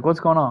now? Like, what's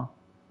going on?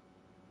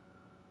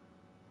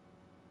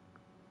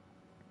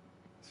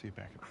 see you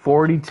back at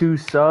 42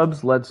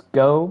 subs. Let's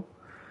go.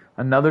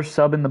 Another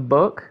sub in the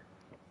book.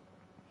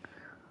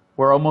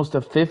 We're almost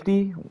to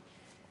 50.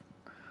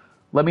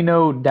 Let me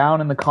know down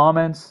in the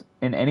comments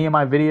in any of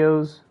my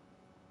videos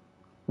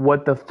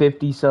what the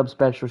 50 sub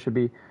special should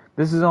be.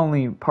 This is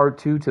only part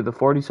 2 to the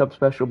 40 sub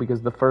special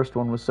because the first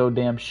one was so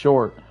damn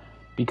short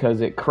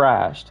because it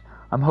crashed.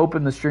 I'm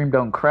hoping the stream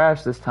don't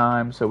crash this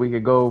time so we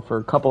could go for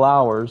a couple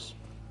hours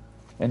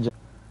and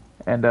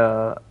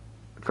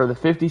for the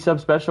 50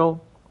 sub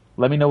special,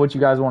 let me know what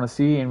you guys want to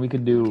see and we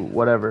could do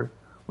whatever.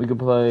 We could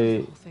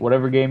play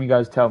whatever game you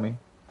guys tell me.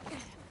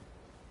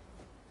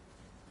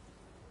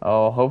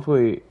 Oh,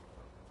 hopefully,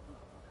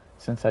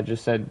 since I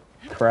just said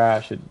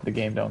crash, the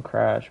game don't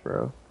crash,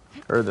 bro.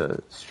 Or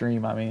the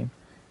stream, I mean.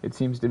 It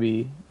seems to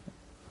be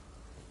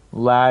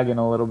lagging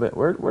a little bit.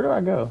 Where do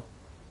I go?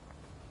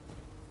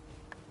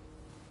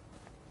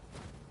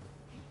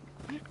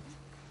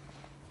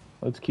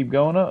 Let's keep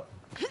going up.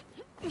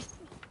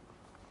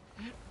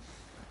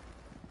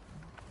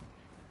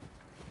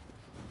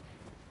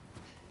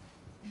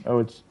 Oh,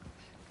 it's...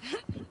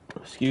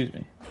 Excuse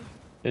me.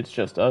 It's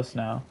just us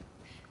now.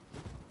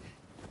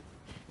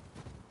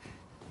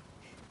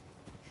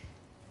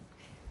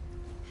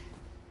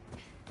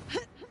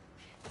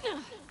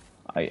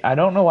 I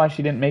don't know why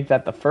she didn't make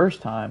that the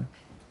first time.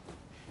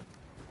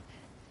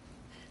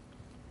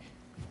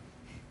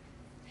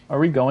 Are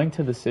we going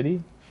to the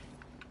city?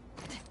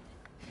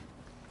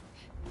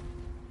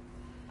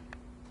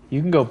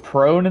 You can go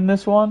prone in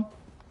this one?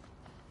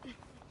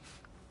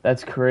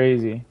 That's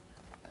crazy.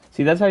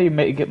 See, that's how you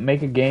make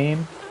a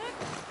game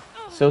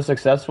so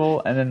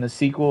successful, and then the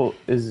sequel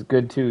is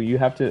good too. You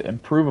have to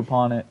improve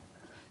upon it,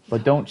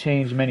 but don't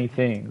change many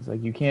things.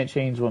 Like, you can't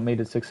change what made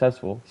it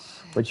successful,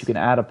 but you can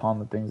add upon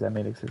the things that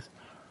made it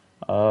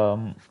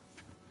successful.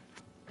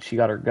 She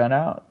got her gun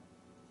out.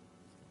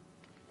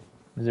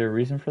 Is there a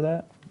reason for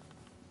that?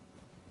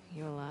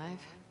 You alive?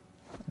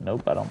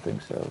 Nope, I don't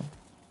think so.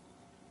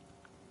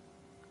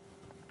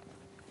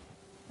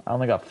 I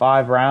only got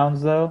 5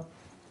 rounds, though.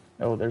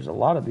 Oh, there's a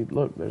lot of these.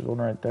 Look, there's one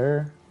right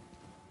there.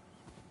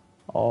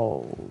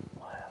 Oh,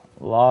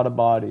 a lot of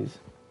bodies.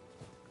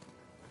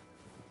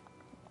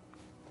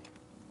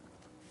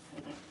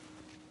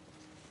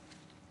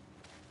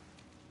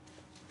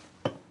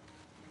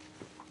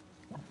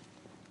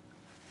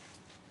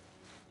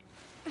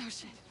 Oh,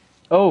 shit.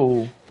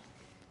 Oh.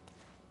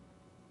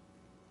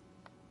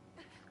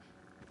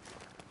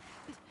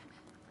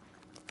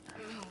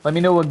 Let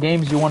me know what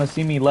games you want to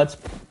see me let's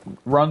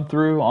run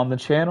through on the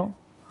channel.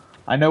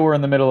 I know we're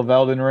in the middle of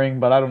Elden Ring,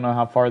 but I don't know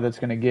how far that's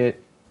going to get,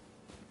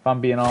 if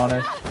I'm being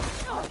honest.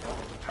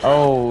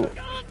 Oh.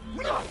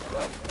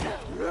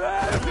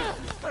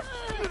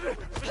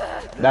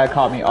 That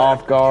caught me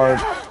off guard.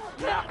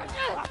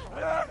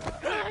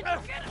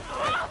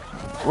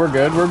 We're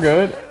good, we're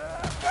good.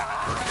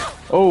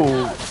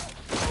 Oh.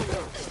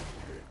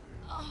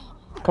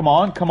 Come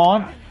on, come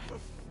on.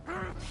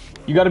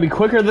 You gotta be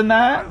quicker than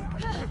that.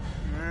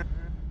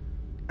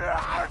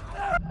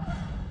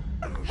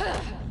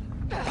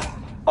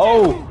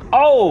 Oh,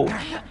 oh.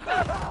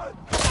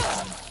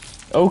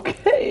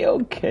 Okay,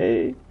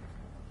 okay.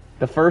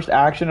 The first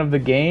action of the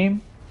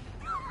game.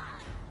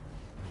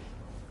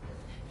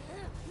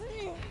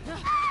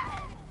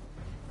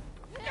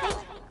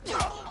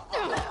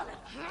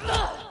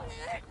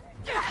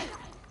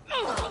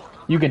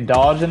 You can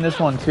dodge in this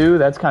one too.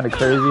 That's kind of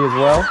crazy as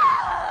well.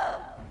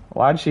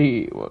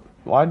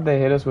 Why'd they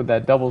hit us with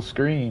that double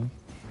screen?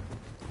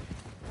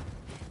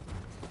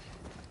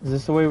 Is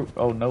this the way?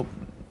 Oh, nope.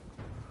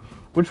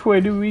 Which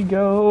way do we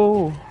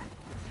go?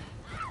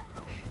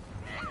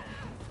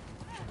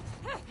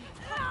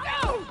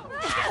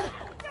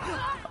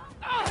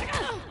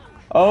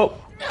 Oh.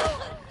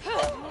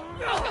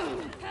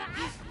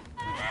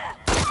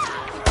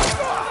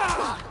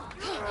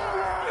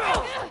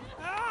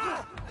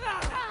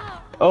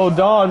 Oh,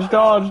 dodge,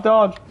 dodge,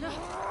 dodge.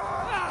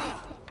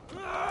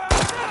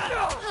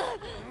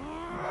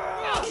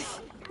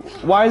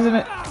 Why isn't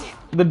it?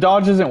 The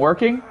dodge isn't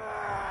working?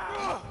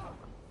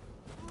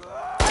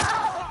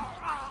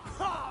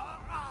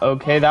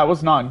 Okay, that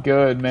was not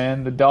good,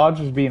 man. The dodge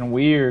was being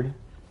weird.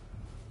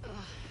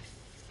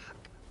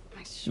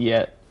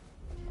 Yet.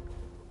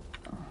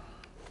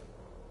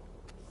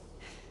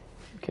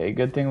 Okay,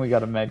 good thing we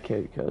got a med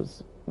kit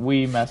because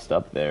we messed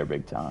up there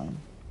big time.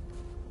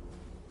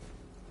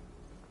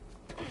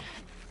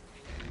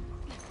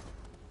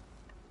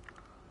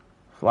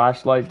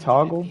 Flashlight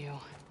toggle.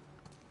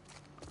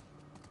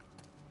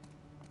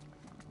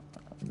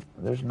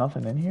 There's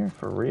nothing in here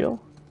for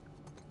real?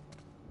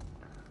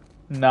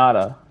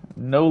 Nada.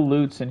 No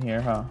loots in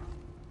here, huh?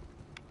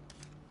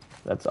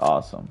 That's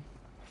awesome.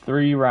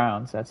 3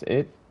 rounds, that's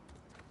it?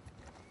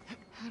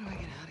 How do I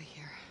get out of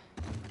here?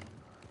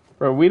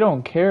 Bro, we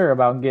don't care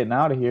about getting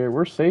out of here.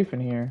 We're safe in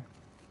here.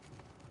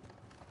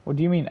 What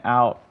do you mean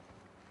out?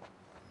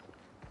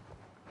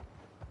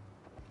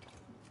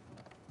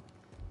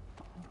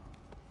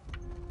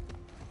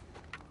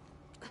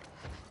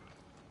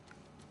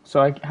 So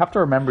I have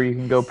to remember you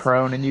can go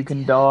prone and you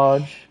can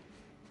dodge.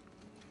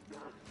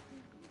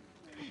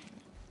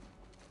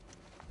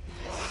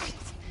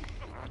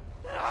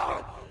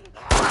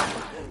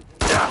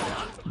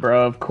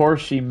 Bro, of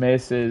course she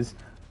misses.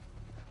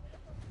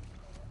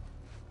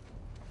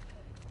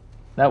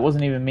 That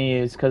wasn't even me.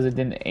 It's because it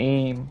didn't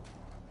aim.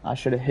 I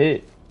should have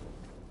hit.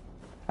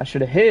 I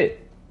should have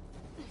hit.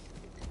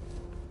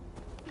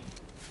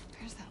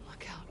 Where's that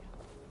lookout?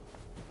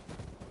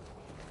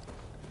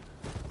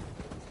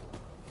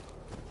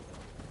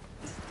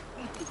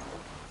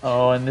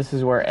 Oh, and this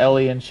is where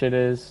Ellie and shit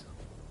is.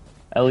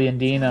 Ellie and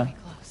Dina.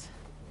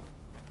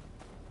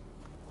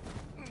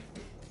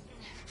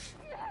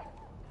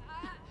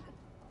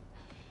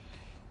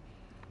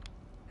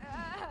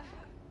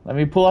 Let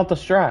me pull out the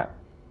strap.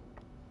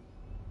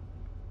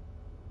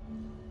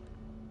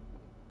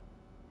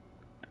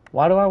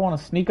 Why do I want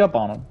to sneak up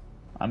on him?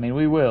 I mean,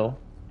 we will.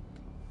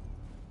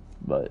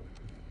 But...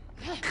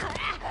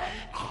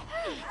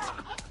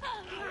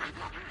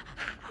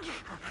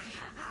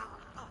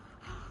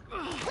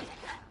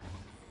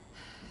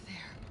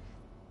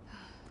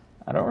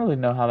 I don't really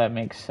know how that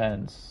makes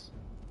sense.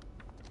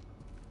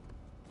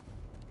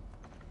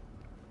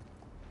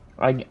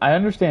 I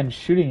understand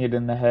shooting it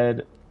in the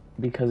head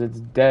because it's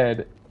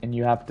dead and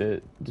you have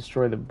to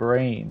destroy the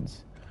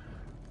brains.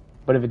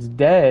 But if it's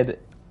dead,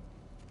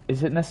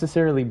 is it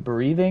necessarily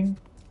breathing?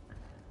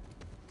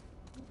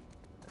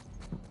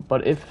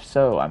 But if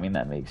so, I mean,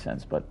 that makes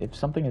sense. But if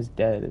something is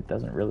dead, it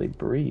doesn't really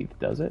breathe,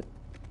 does it?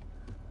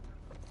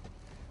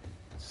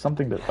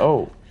 Something that...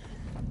 Oh.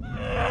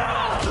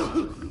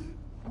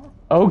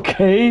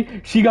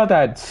 Okay, she got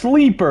that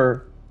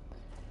sleeper.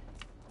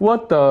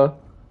 What the?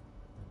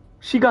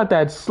 She got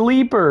that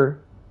sleeper.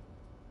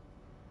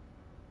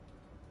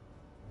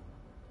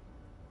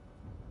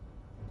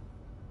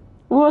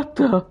 What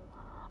the?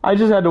 I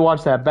just had to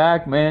watch that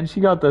back, man. She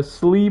got the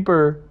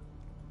sleeper.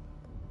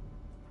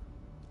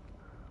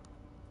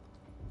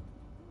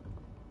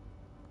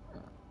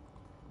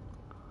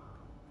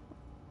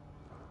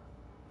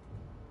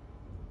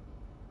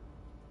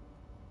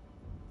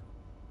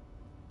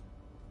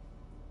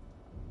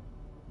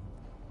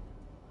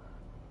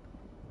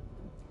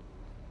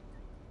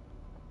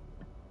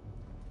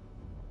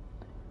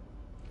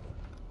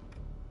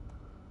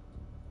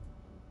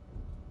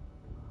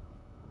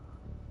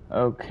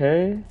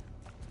 Okay.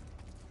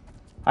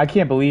 I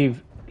can't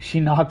believe she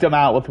knocked him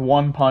out with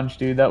one punch,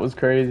 dude. That was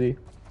crazy.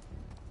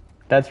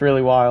 That's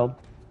really wild.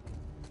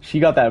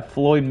 She got that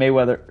Floyd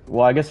Mayweather...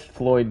 Well, I guess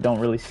Floyd don't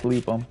really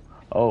sleep him.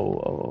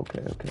 Oh,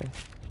 okay.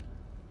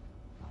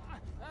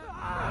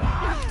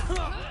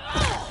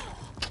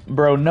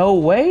 Bro, no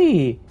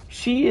way.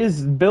 She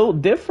is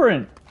built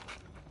different.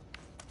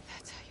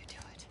 That's how you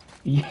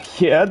do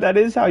it. Yeah, that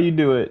is how you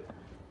do it.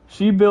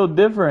 She built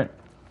different.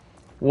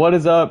 What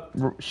is up,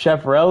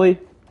 Chef Relly?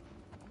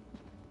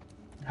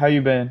 How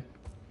you been?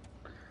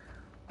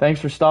 Thanks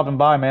for stopping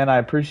by, man. I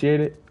appreciate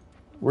it.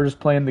 We're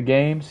just playing the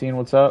game, seeing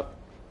what's up.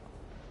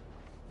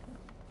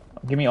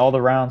 Give me all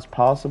the rounds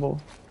possible.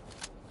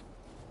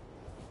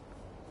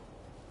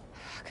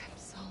 Fuck, I'm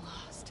so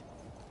lost.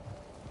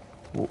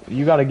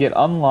 You gotta get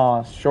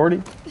unlost,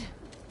 shorty.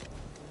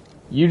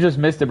 You just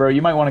missed it, bro.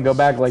 You might want to go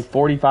back like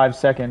 45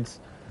 seconds.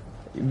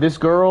 This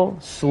girl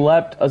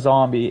slept a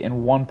zombie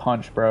in one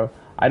punch, bro.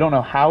 I don't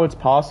know how it's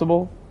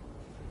possible,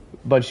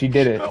 but she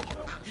did it.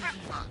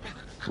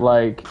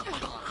 Like...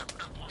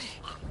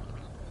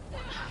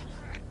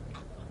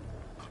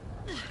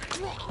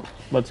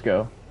 Let's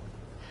go.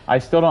 I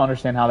still don't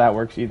understand how that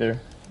works either.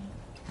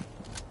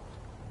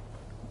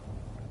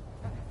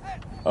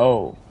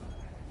 Oh.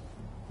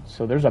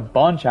 So there's a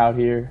bunch out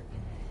here.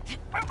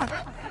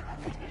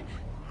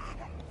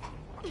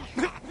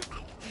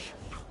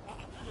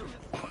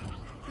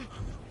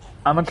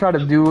 I'm gonna try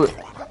to do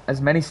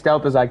as many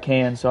stealth as I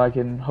can so I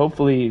can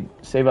hopefully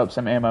save up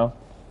some ammo.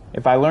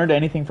 If I learned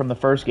anything from the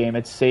first game,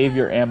 it's save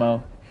your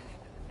ammo.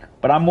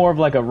 But I'm more of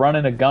like a run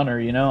and a gunner,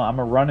 you know? I'm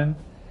a running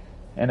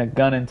and a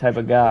gunning type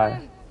of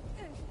guy.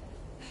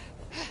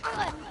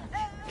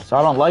 So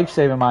I don't like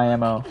saving my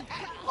ammo,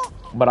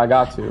 but I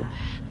got to.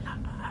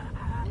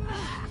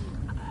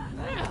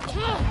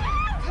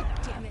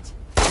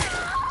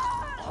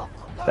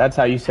 That's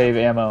how you save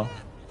ammo.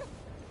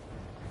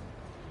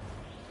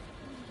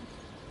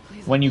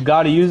 When you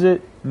gotta use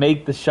it,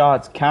 make the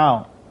shots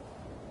count.